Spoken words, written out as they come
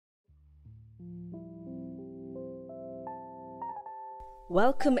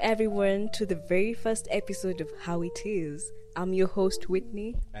Welcome everyone to the very first episode of How It Is. I'm your host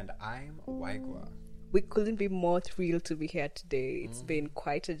Whitney. And I'm Waigwa. We couldn't be more thrilled to be here today. It's been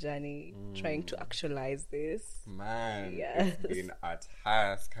quite a journey trying to actualize this. Man, Yes. It's been a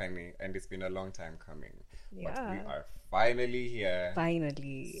task, honey, and it's been a long time coming. But we Yeah. are finally here.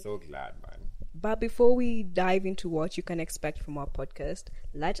 Finally. So glad, man. But before we dive into what you can expect from our podcast,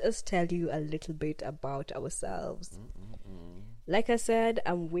 let us tell you a little bit about ourselves. Like I said,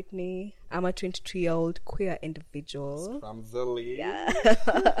 I'm Whitney. I'm a 22-year-old queer individual. From Zuli.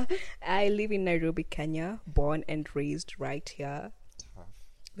 Yeah. I live in Nairobi, Kenya, born and raised right here. Tough.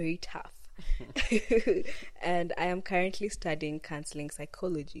 Very tough. And I am currently studying counseling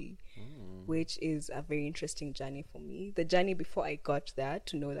psychology, which is a very interesting journey for me. The journey before I got there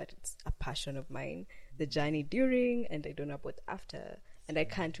to know that it's a passion of mine. The journey during, and I don't know about after. And I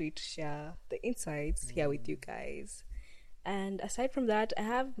can't wait to share the insights here with you guys. And aside from that, I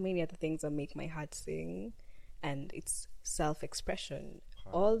have many other things that make my heart sing, and it's self-expression.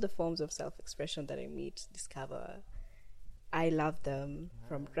 All the forms of self-expression that I meet, discover, I love them.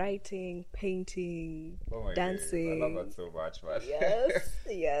 From writing, painting, Oh my dancing. days. I love that so much, man.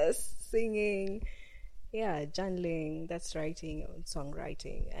 Yes, singing, journaling, that's writing and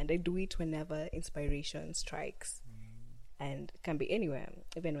songwriting. And I do it whenever inspiration strikes. And it can be anywhere,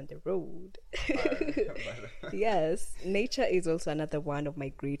 even on the road. Yes, nature is also another one of my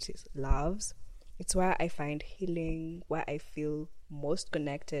greatest loves. It's where I find healing, where I feel most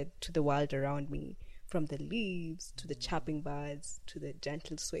connected to the world around me, from the leaves to the chirping birds to the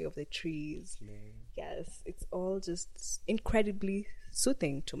gentle sway of the trees. Yes, it's all just incredibly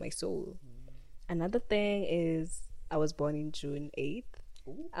soothing to my soul. Another thing is I was born in June 8th.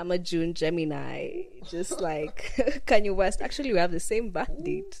 I'm a June Gemini, just like Kanye West. Actually, we have the same birth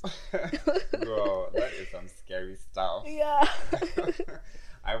date. Bro, that is some scary stuff. Yeah.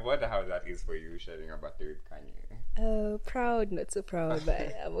 I wonder how that is for you sharing a birthday with Kanye. Proud, not so proud,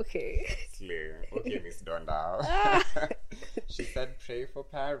 but I'm okay. Slay. Okay, Miss Donda. She said, pray for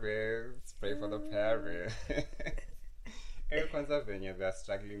Paris. Pray for the Paris. Kwanza venye, they're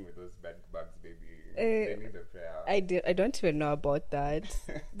struggling with those bed bugs, baby. They need the prayer. I don't even know about that,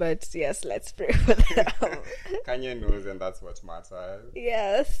 but yes, let's pray for them. Kanye knows, and that's what matters.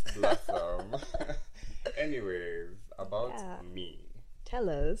 Yes. Bless them. Anyways, about me. Tell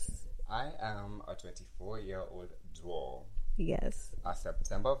us. I am a 24-year-old duo. Yes. A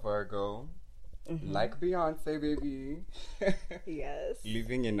September Virgo. Like Beyonce, baby. Yes.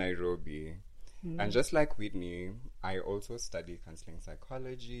 Living in Nairobi. And just like Whitney, I also study counseling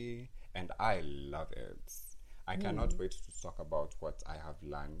psychology, and I love it. I cannot wait to talk about what I have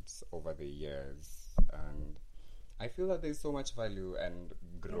learned over the years, and I feel that there's so much value and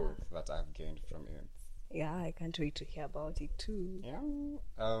growth that I've gained from it. Yeah, I can't wait to hear about it too. Yeah.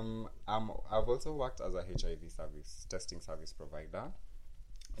 I've also worked as a HIV testing service provider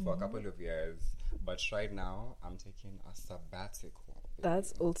for a couple of years, but right now I'm taking a sabbatical.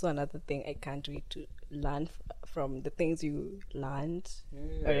 That's also another thing I can't wait to learn from the things you learned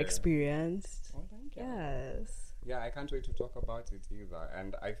or experienced. Oh, thank you. Yes. Yeah, I can't wait to talk about it either.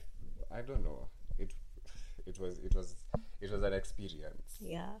 And I don't know. It was an experience.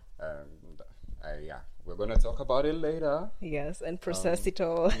 Yeah. And we're gonna talk about it later. Yes, and process it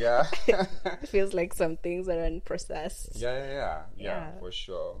all. Yeah. It feels like some things are unprocessed. Yeah, for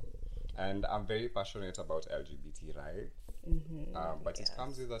sure. And I'm very passionate about LGBT rights. But it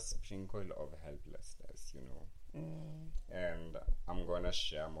comes with a sprinkle of helplessness, you know. And I'm gonna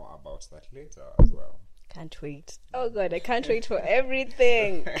share more about that later as well. Can't wait. Oh God, I can't wait for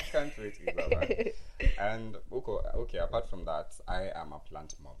everything. I can't wait either, man. And okay, apart from that, I am a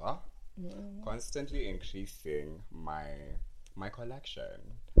plant mother, constantly increasing my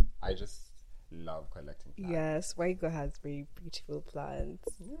collection. I just love collecting plants. Yes, Waigo has very beautiful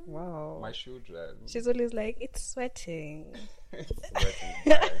plants. Wow. My children. She's always like, it's sweating. It's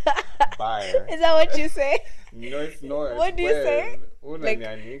sweating. Bye. Is that what you say? No, it's not. What do you say? Like-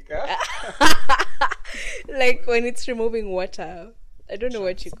 Like when it's removing water. I don't know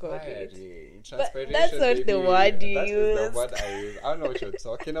what you call it. But that's not the word you use. That's the word I use. I don't know what you're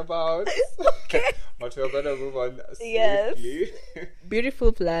talking about. Okay. But we're going to move on Yes. swiftly.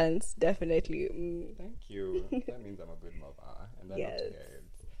 Beautiful plants, definitely. Thank you. That means I'm a good mother. And I love to hear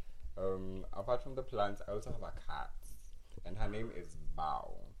it. Apart from the plants, I also have a cat. And her name is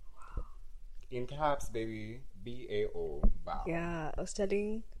Bao. In caps, baby. Bao. Bao. Yeah, I was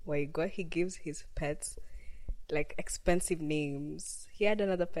telling Waigo, he gives his pets like expensive names. He had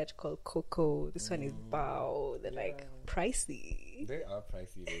another pet called Coco. This one is Bao. They're like pricey. They are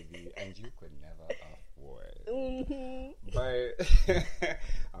pricey, baby, and you could never afford. Mm-hmm. But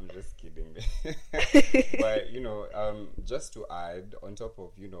I'm just kidding. But just to add on top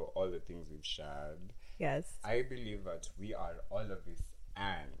of all the things we've shared, Yes. I believe that we are all of this,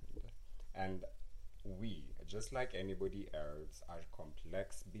 and we, just like anybody else, are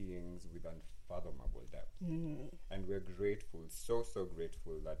complex beings with unfathomable depth. And we're grateful, so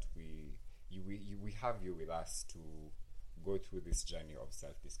grateful that we have you with us to go through this journey of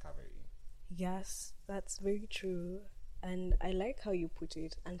self-discovery. Yes, that's very true. And I like how you put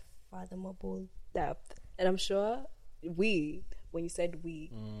it, unfathomable depth. And I'm sure when you said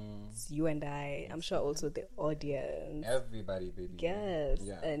we, it's you and I'm sure also the audience. Everybody, baby. Yes.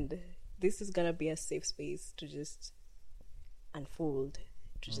 Yeah. And this is going to be a safe space to just unfold,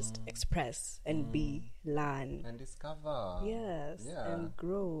 to just express and be, learn. And discover. Yes. Yeah. And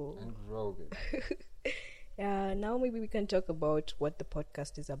grow. Baby. Yeah, now maybe we can talk about what the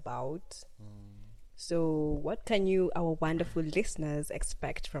podcast is about. So what can you, our wonderful listeners,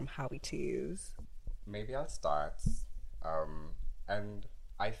 expect from How It Is? Maybe I'll start. And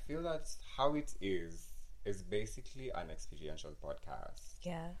I feel that How It Is basically an experiential podcast.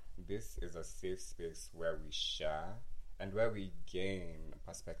 Yeah. This is a safe space where we share and where we gain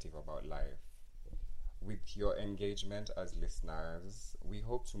perspective about life. With your engagement as listeners, we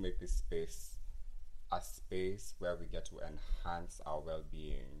hope to make this space a space where we get to enhance our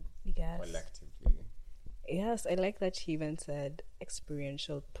well-being collectively. Yes, I like that she even said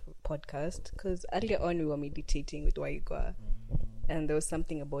experiential podcast, because earlier on we were meditating with Waigwa, and there was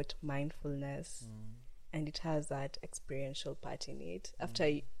something about mindfulness, and it has that experiential part in it. After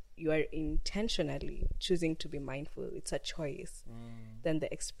you are intentionally choosing to be mindful, it's a choice. Then the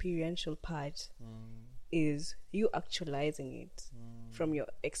experiential part is you actualizing it from your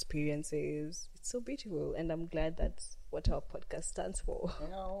experiences. It's so beautiful, and I'm glad that's what our podcast stands for.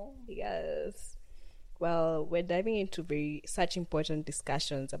 Yes. Well, we're diving into such important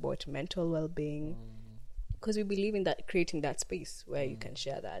discussions about mental well-being, because we believe in that, creating that space where you can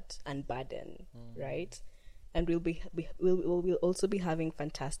share that unburden, right? And we'll also be having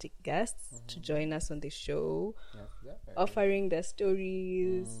fantastic guests to join us on the show, offering their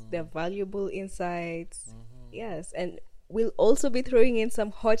stories, their valuable insights. Yes, and we'll also be throwing in some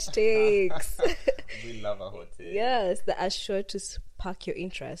hot takes. We love a hot take. Yes, that are sure to spark your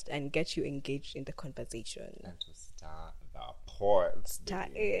interest and get you engaged in the conversation. And to start the pot.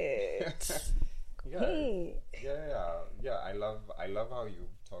 Start it. Yeah. I love how you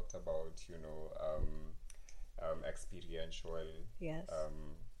talked about experiential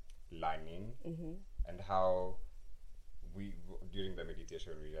learning, and how we during the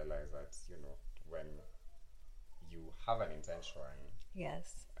meditation we realize that when you have an intention,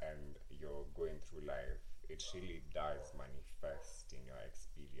 and you're going through life, it really does manifest in your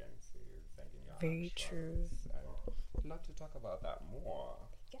experiences and in your Very actions. true. And I'd love to talk about that more.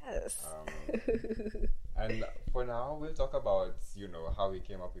 Yes. And for now, we'll talk about how we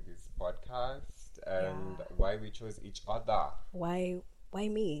came up with this podcast and why we chose each other. Why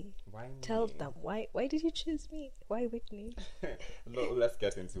me? Why me? Tell them why did you choose me? Why Whitney? Let's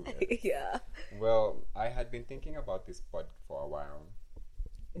get into it. Yeah. Well, I had been thinking about this pod for a while,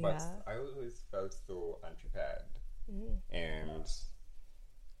 but I always felt so unprepared. And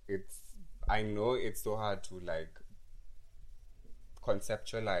I know it's so hard to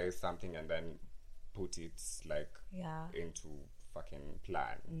conceptualize something and then put it into fucking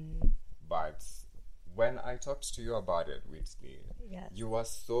plan. But when I talked to you about it, Whitney, you were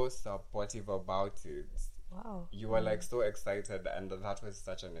so supportive about it. Wow. You were so excited, and that was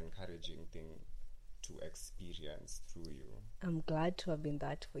such an encouraging thing to experience through you. I'm glad to have been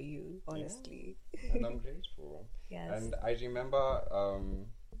that for you, honestly. And I'm grateful. Yes. And I remember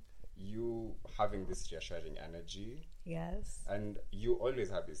you having this reassuring energy. Yes. And you always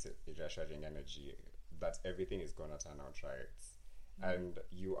have this reassuring energy that everything is gonna turn out right. And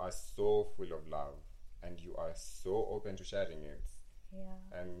you are so full of love, and you are so open to sharing it.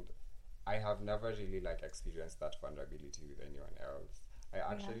 Yeah. And I have never really experienced that vulnerability with anyone else. I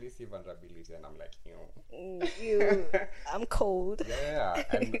actually see vulnerability and I'm like, you I'm cold. Yeah.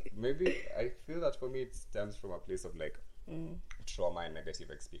 And maybe I feel that for me it stems from a place of trauma and negative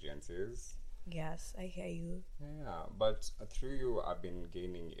experiences. Yes, I hear you. Yeah, but through you I've been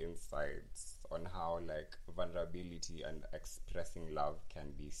gaining insights on how vulnerability and expressing love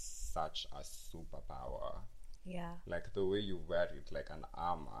can be such a superpower. Yeah. The way you wear it like an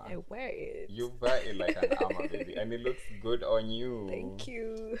armor. I wear it. You wear it like an armor, baby, and it looks good on you. Thank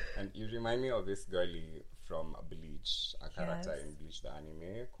you. And you remind me of this girlie from Bleach, a character in Bleach, the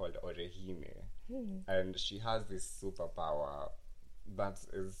anime, called Orihime. And she has this superpower that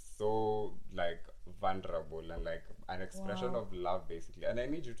is so like vulnerable and like an expression of love, basically. And I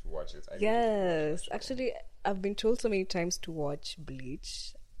need you to watch it. Yes, actually, I've been told so many times to watch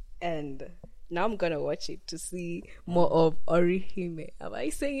Bleach, and now I'm gonna watch it to see more of Orihime. Am I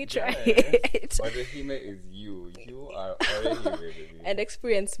saying it right? Orihime is you. You are Orihime, baby. And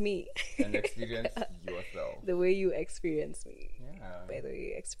experience me. And experience yourself. The way you experience me. Yeah. By the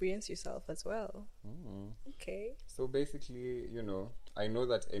way, experience yourself as well. Okay. So basically, you know, I know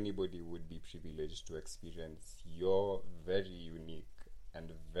that anybody would be privileged to experience your very unique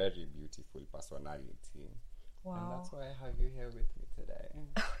and very beautiful personality. Wow. And that's why I have you here with me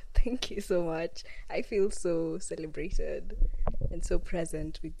today. Thank you so much. I feel so celebrated and so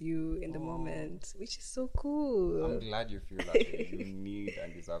present with you in the moment, which is so cool. I'm glad you feel that way. You need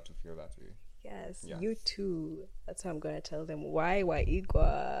and deserve to feel that way. Yes, you too. That's how I'm going to tell them. Why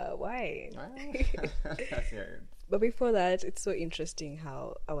Igwa? Why? But before that, it's so interesting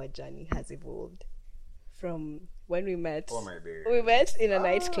how our journey has evolved. From when we met, we met in a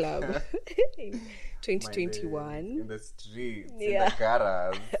nightclub in 2021. In the streets, in the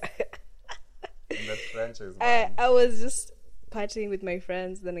garage, in the trenches. I was just partying with my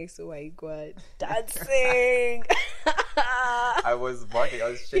friends, then I saw Igwa dancing. I was walking, I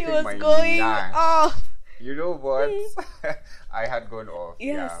was shaking he was my going nash. off. You know what? I had gone off.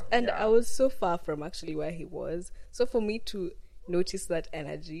 Yes, and I was so far from actually where he was. So for me to notice that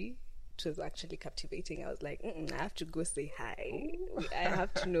energy, it was actually captivating. I was like, I have to go say hi. I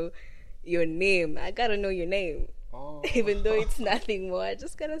have to know your name. I gotta know your name. Even though it's nothing more, I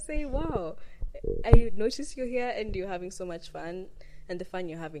just gotta say, wow, I notice you're here and you're having so much fun, and the fun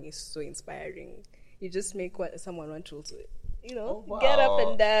you're having is so inspiring. You just make someone want to also, get up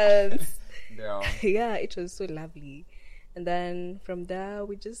and dance. Yeah, it was so lovely. And then from there,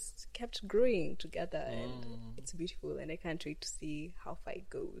 we just kept growing together, and it's beautiful. And I can't wait to see how far it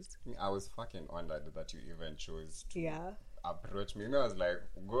goes. I was fucking honored that you even chose to approach me. I was like,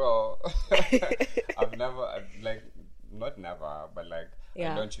 girl, I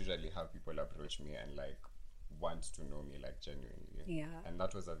don't usually have people approach me and like want to know me like genuinely. Yeah. And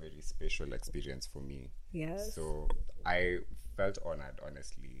that was a very special experience for me. Yes. So I felt honored,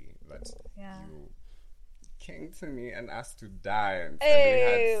 honestly, that you came to me and asked to dance.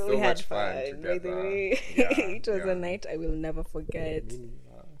 Hey, and we had so much fun together. By the way. It was a night I will never forget.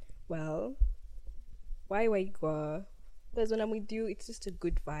 Well, why Igwa? Because when I'm with you, it's just a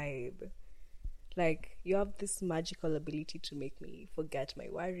good vibe. Like, you have this magical ability to make me forget my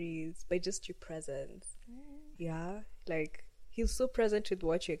worries by just your presence. Yeah, like, he's so present with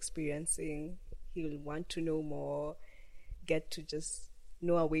what you're experiencing. He'll want to know more, get to just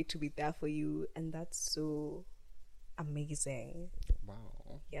know a way to be there for you, and that's so amazing.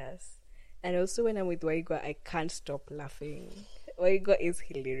 Wow. Yes. And also when I'm with Waigwa, I can't stop laughing. Waigwa is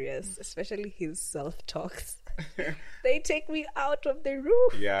hilarious, especially his self-talks. They take me out of the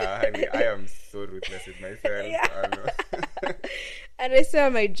roof. Yeah, honey, I am so ruthless with myself. Yeah. And I say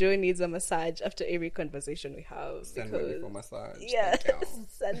my Joe needs a massage after every conversation we have. Send money for massage. Yes,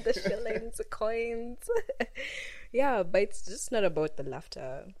 send the shillings, the coins. Yeah, but it's just not about the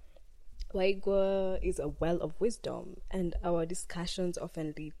laughter. Waigwa is a well of wisdom, and our discussions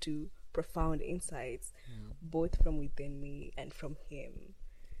often lead to profound insights, both from within me and from him.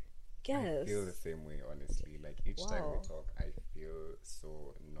 Yes. I feel the same way, honestly. Like, each time we talk, I feel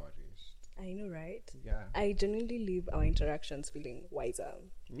so nourished. I know, right? Yeah. I genuinely leave our interactions feeling wiser.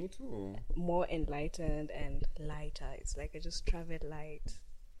 Me too. More enlightened and lighter. It's like I just traveled light.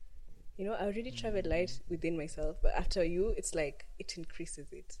 I already traveled light within myself, but after you, it's like it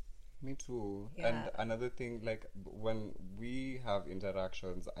increases it. Me too. Yeah. And another thing, like, when we have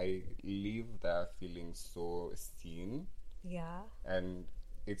interactions, I leave there feeling so seen. Yeah. And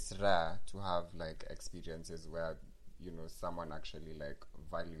it's rare to have, like, experiences where, someone actually, like,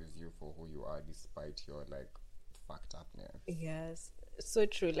 values you for who you are despite your, like, fucked upness. Yes. So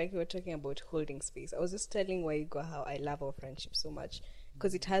true. Like, we were talking about holding space. I was just telling Waigo how I love our friendship so much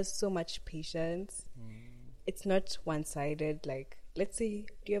because it has so much patience. It's not one-sided. Like, let's say,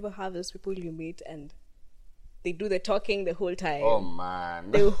 do you ever have those people you meet and they do the talking the whole time? Oh,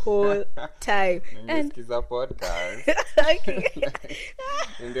 man. The whole time. And this is a podcast.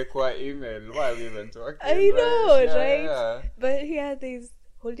 In the core email, why are we even talking? I know, right? Yeah. But here, there's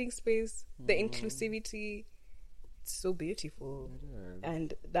holding space, the inclusivity. It's so beautiful.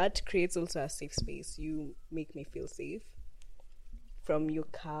 And that creates also a safe space. You make me feel safe from your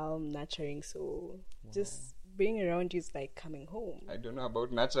calm, nurturing soul. Just being around you is like coming home. I don't know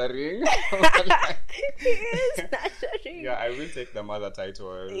about nurturing. He is nurturing. Yeah, I will take the mother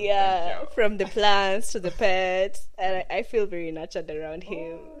title. Yeah, from the plants to the pets, and I feel very nurtured around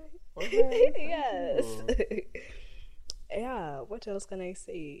him. Okay, Yes. Yeah, what else can I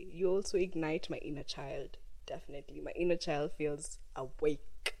say? You also ignite my inner child. Definitely. My inner child feels awake.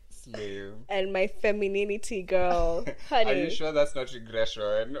 Slave. And my femininity, girl. Honey. Are you sure that's not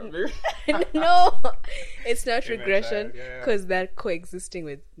regression? No, it's not Inner regression child, because they're coexisting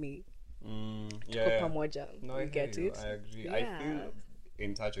with me. Yeah. Pamoja. No, I You get hear you. it? I agree. Yeah. I feel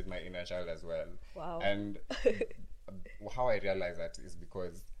in touch with my inner child as well. Wow. And how I realize that is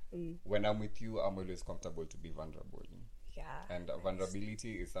because when I'm with you, I'm always comfortable to be vulnerable. Yeah. And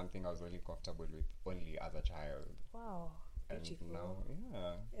vulnerability is something I was only comfortable with only as a child. Wow. And Beautiful. now,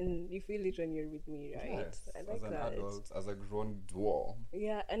 yeah. And you feel it when you're with me, right? Yes, I like as an that. adult, as a grown duo.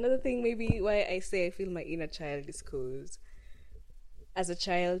 Yeah, another thing maybe why I say I feel my inner child is because as a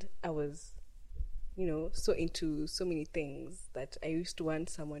child, I was, so into so many things that I used to want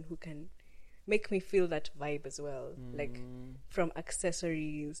someone who can make me feel that vibe as well. Like from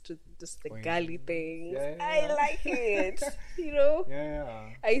accessories to just the girly things. Yeah. I like it, Yeah.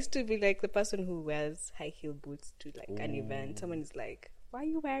 I used to be like the person who wears high heel boots to like an event. Someone is like, why are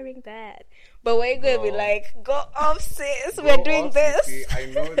you wearing that? But we're going to be like, go off, sis. We're doing this. See, I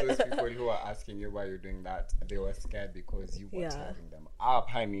know those people who are asking you why you're doing that. They were scared because you were tearing them up,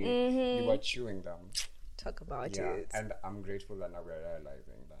 honey. You were chewing them. Talk about Yeah, it. and I'm grateful that now we're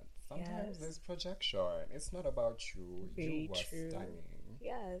realizing that sometimes there's projection. It's not about you. Very you were true. stunning.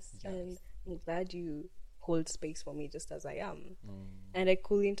 Yes, and I'm glad you hold space for me just as I am. And I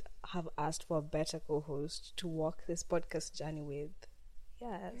couldn't have asked for a better co-host to walk this podcast journey with.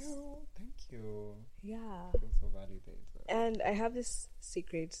 Yes. Thank you. Yeah. I feel so validated. And I have this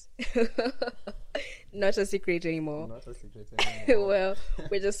secret. Not a secret anymore. Not a secret anymore. Well,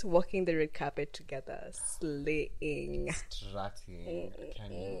 we're just walking the red carpet together, slaying. Strutting.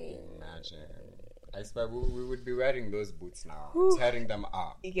 Can you imagine? I swear we would be wearing those boots now, tearing them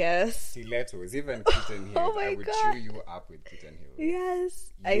up. Yes. Stilettos, even kitten heels. Oh my I would God. chew you up with kitten heels.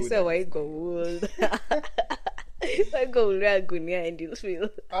 Yes. I saw why gold. I go wear gunia and you'll feel.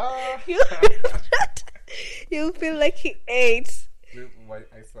 You'll feel like he ate.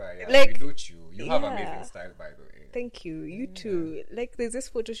 I swear, yeah. Like, we do chew. You have amazing style, by the way. Thank you. You too. Like, there's this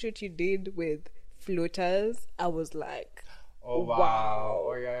photo shoot you did with floaters. I was like, oh wow.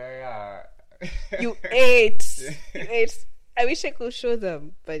 Oh yeah. You ate. You ate. I wish I could show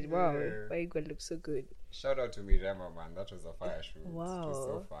them, but wow, my God looks so good. Shout out to Mirema, man. That was a fire shoot. Wow. It was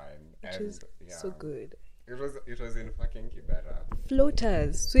so fun. It was so good. It was in fucking Kibera.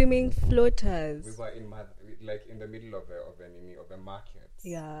 Floaters, swimming floaters. We were in the middle of a market.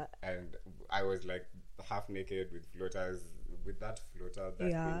 Yeah. And I was like half naked with floaters, with that floater,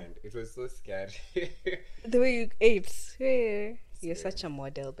 thing, and it was so scary. The way you ate. Hey. You're such a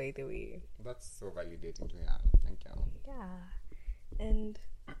model, by the way. That's so validating to hear. Thank you. Yeah. And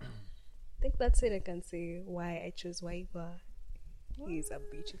I think that's it I can say why I chose Waiwa. He's a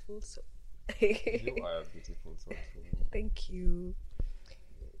beautiful soul. You are a beautiful soul too. Thank you.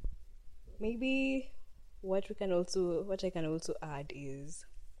 Maybe what I can also add is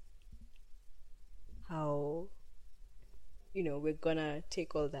how we're gonna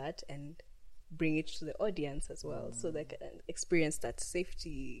take all that and bring it to the audience as well, so they can experience that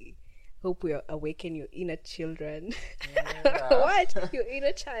safety. Hope we awaken your inner children. Yeah. What? Your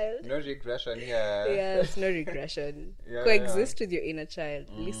inner child? No regression here. Yes, no regression. Coexist with your inner child.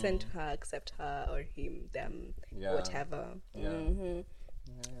 Listen to her, accept her or him, them, whatever. Yeah.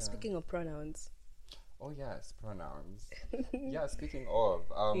 Speaking of pronouns. Oh yes, pronouns. Yeah, speaking of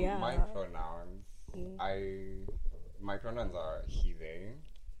my pronouns, my pronouns are he, they.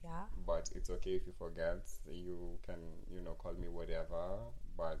 Yeah. But it's okay if you forget. You can, call me whatever.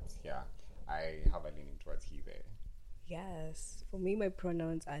 But yeah, I have a leaning towards he, they. Yes. For me, my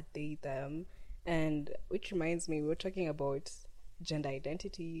pronouns are they, them. And which reminds me, we were talking about gender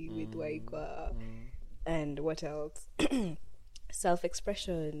identity with Waigwa. And what else?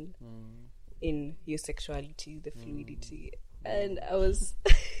 Self-expression in your sexuality, the fluidity. And I was...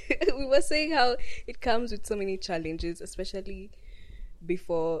 we were saying how it comes with so many challenges, especially...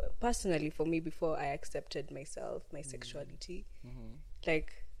 personally for me, before I accepted myself, my sexuality,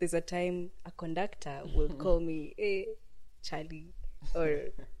 like there's a time a conductor will call me Charlie or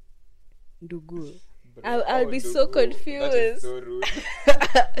Ndugu. I'll be so confused. That is so rude.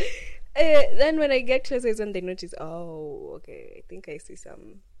 Then when I get closer is when they notice, oh, okay, I think I see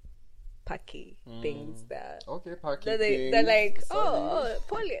some Paki things there. Okay, Paki They're things. like, Sorry. oh,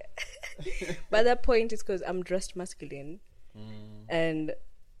 Polly. But at that point, it's because I'm dressed masculine, and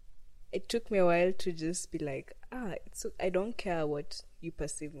it took me a while to just be like, I don't care what you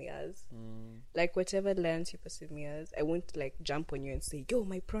perceive me as. Like, whatever lens you perceive me as, I won't like jump on you and say, yo,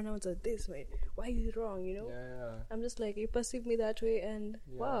 my pronouns are this way. Why is it wrong? You know? Yeah. I'm just like, you perceive me that way, and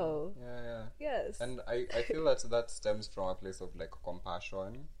wow. Yeah. Yes. And I feel that stems from a place of like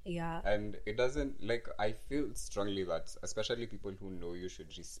compassion. Yeah. And it doesn't, like, I feel strongly that especially people who know you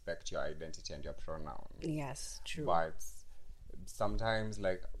should respect your identity and your pronouns. Yes, true. But sometimes,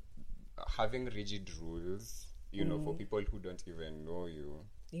 like, having rigid rules, you know, for people who don't even know you,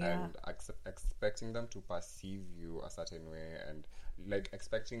 and expecting them to perceive you a certain way, and like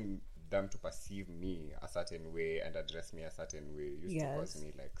expecting them to perceive me a certain way and address me a certain way used to cause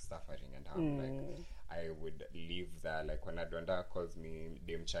me like suffering and harm. Like, I would leave there, like when Adonda calls me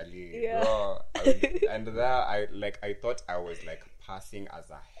Dame Charlie, bro, and there I thought I was like passing as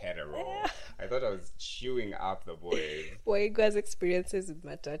a hetero. I thought I was chewing up the boys. Well, you guys' experiences with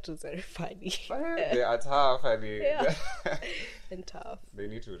matatus are funny. They are tough, and and tough. They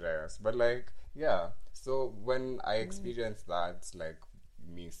need to rest. But like, so when I experienced that, like,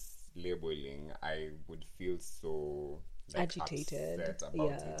 mislabeling, I would feel so like agitated, upset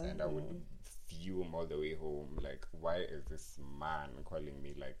about it, and I would fume all the way home. Like, why is this man calling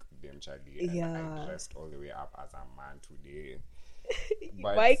me like Dame Charlie? And I dressed all the way up as a man today.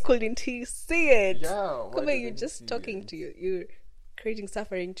 But why couldn't he see it? Yeah, come on, you're just talking to you. You're creating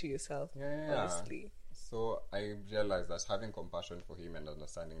suffering to yourself. Honestly. So I realized that having compassion for him and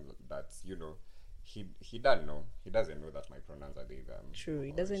understanding that, you know, he doesn't know. He doesn't know that my pronouns are they, them. True,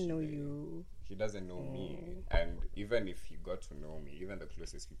 he doesn't know you. He doesn't know me. And even if he got to know me, even the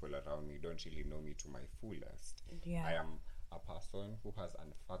closest people around me don't really know me to my fullest. Yeah. I am a person who has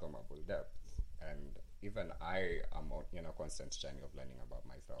unfathomable depth. And even I am in a constant journey of learning about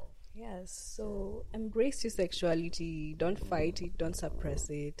myself. Yes, so embrace your sexuality. Don't fight it. Don't suppress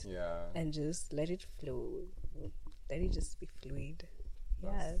it. Yeah. And just let it flow. Let it just be fluid.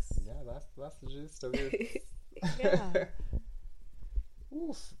 Yes. That's the gist of it. Yeah.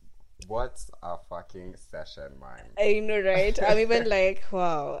 Oof. What a fucking session, man. I know, right? I'm even like,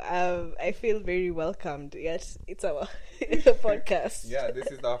 wow. I feel very welcomed. Yes, it's a podcast. Yeah, this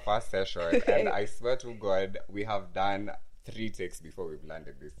is our first session, and I swear to God, we have done 3 takes before we've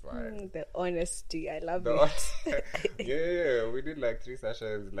landed this one. The honesty, I love it. Yeah, we did like 3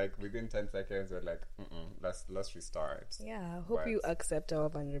 sessions, like within 10 seconds. We're like, let's restart. Yeah, I hope you accept our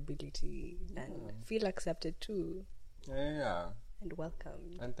vulnerability and feel accepted too. Yeah. And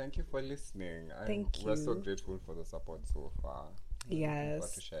welcome. And thank you for listening. Thank you. We're so grateful for the support so far. Yes. Looking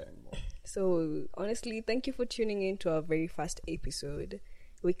forward to sharing more. So honestly, thank you for tuning in to our very first episode.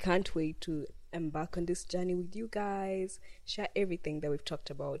 We can't wait to embark on this journey with you guys, share everything that we've talked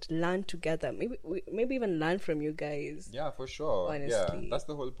about, learn together, maybe even learn from you guys. Yeah, for sure. Honestly. Yeah, that's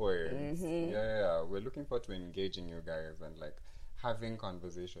the whole point. Yeah. We're looking forward to engaging you guys and like having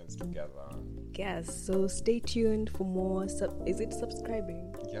conversations together. Yes, so stay tuned for more. Is it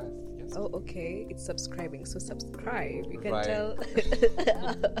subscribing? Yes. Oh, okay. It's subscribing. So subscribe. You can Right. tell.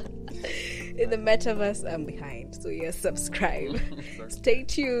 In the metaverse, I'm behind. So yes, subscribe. Stay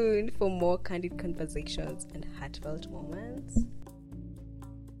tuned for more candid conversations and heartfelt moments.